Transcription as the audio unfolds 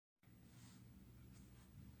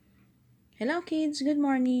Hello kids, good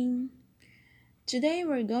morning. Today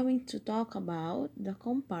we're going to talk about the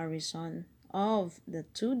comparison of the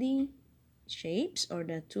 2D shapes or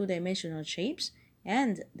the two-dimensional shapes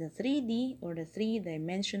and the 3D or the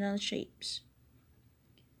three-dimensional shapes.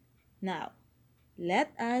 Now,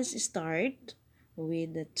 let us start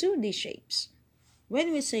with the 2D shapes.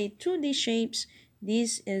 When we say 2D shapes,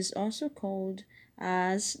 this is also called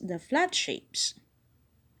as the flat shapes.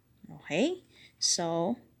 Okay,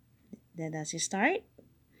 so let us start.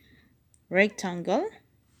 Rectangle,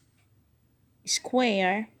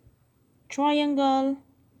 square, triangle,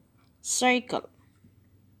 circle.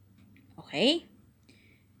 Okay?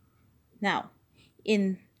 Now,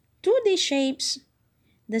 in 2D shapes,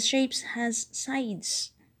 the shapes has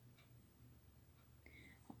sides.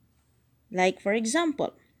 Like for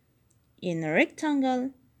example, in a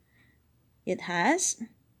rectangle, it has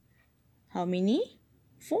how many?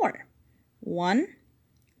 4. 1,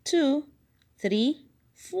 2, 3,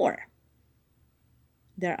 4.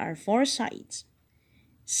 There are 4 sides.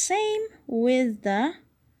 Same with the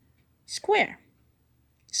square.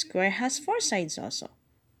 Square has 4 sides also.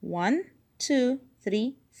 1, 2,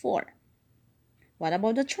 3, 4. What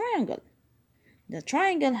about the triangle? The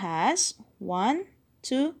triangle has 1,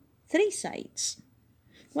 2, 3 sides.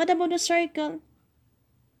 What about the circle?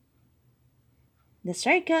 The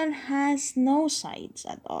circle has no sides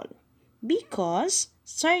at all because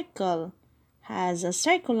circle has a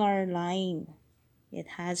circular line. It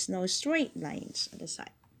has no straight lines at the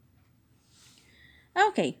side.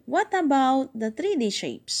 Okay, what about the 3D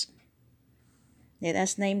shapes? Let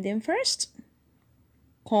us name them first.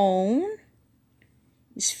 Cone,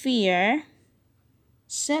 sphere,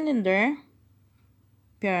 cylinder,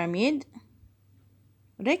 pyramid,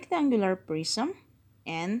 rectangular prism,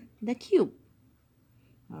 and the cube.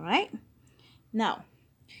 Alright? Now,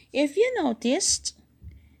 if you noticed,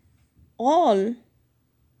 all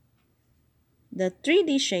the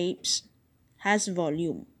 3D shapes has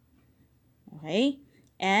volume. Okay?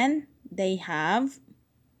 And they have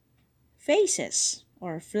faces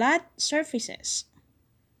or flat surfaces.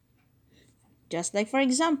 Just like for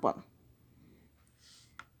example,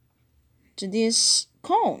 to this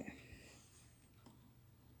cone.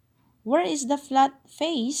 Where is the flat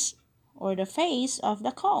face or the face of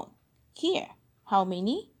the cone? Here. How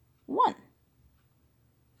many? 1.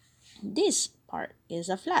 This part is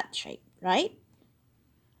a flat shape, right?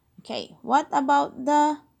 Okay, what about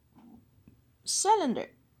the cylinder?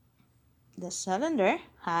 The cylinder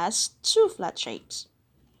has 2 flat shapes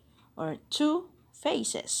or 2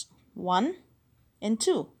 faces, 1 and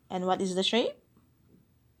 2. And what is the shape?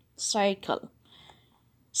 Circle.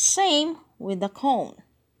 Same with the cone.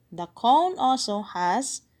 The cone also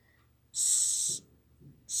has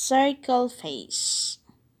circle face.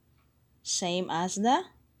 Same as the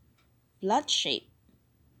flat shape.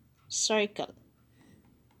 Circle.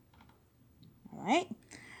 Alright.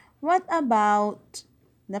 What about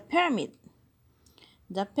the pyramid?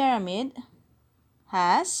 The pyramid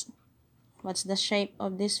has, what's the shape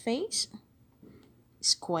of this face?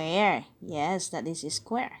 Square. Yes, that is a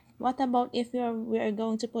square. What about if we are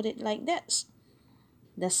going to put it like this?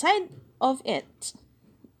 The side of it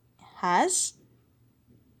has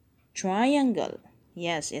triangle.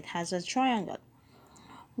 Yes, it has a triangle.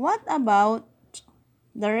 What about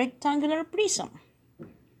the rectangular prism?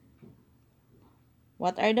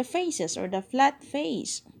 What are the faces or the flat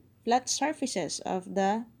surfaces of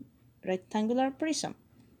the rectangular prism?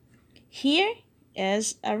 Here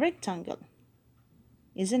is a rectangle,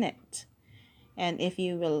 isn't it? And if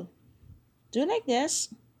you will do like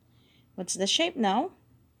this, what's the shape now?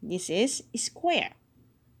 This is square.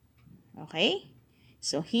 Okay?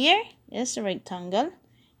 So here is a rectangle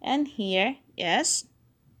and here is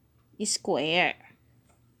square.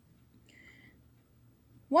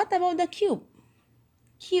 What about the cube?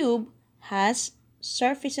 Cube has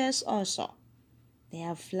surfaces also. They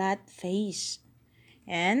have flat face.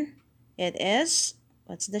 And it is,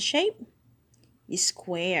 what's the shape?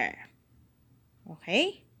 Square.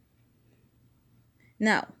 Okay?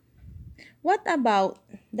 Now, what about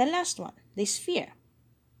the last one? The sphere.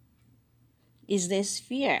 Is the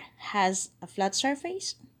sphere has a flat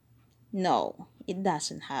surface? No, it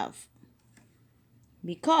doesn't have.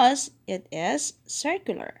 Because it is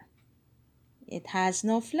circular. It has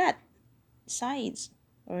no flat sides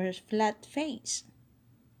or flat face.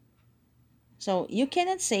 So you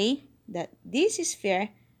cannot say that this sphere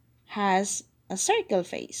has a circle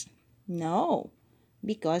face. No,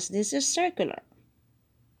 because this is circular.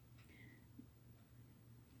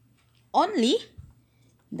 Only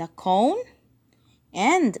the cone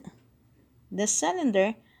and the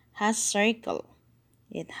cylinder has circle.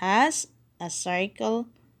 It has a circle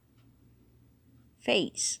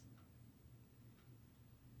face.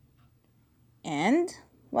 And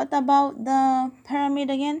what about the pyramid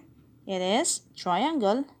again? It is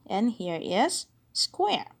triangle and here is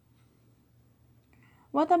square.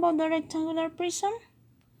 What about the rectangular prism?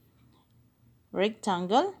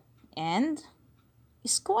 Rectangle and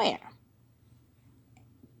square.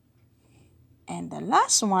 And the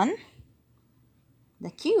last one, the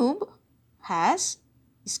cube, has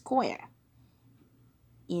square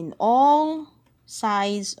in all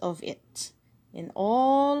sides of it, in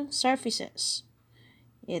all surfaces.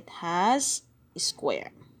 It has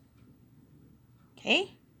square.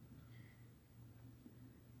 Okay?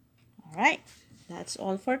 All right, that's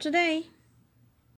all for today.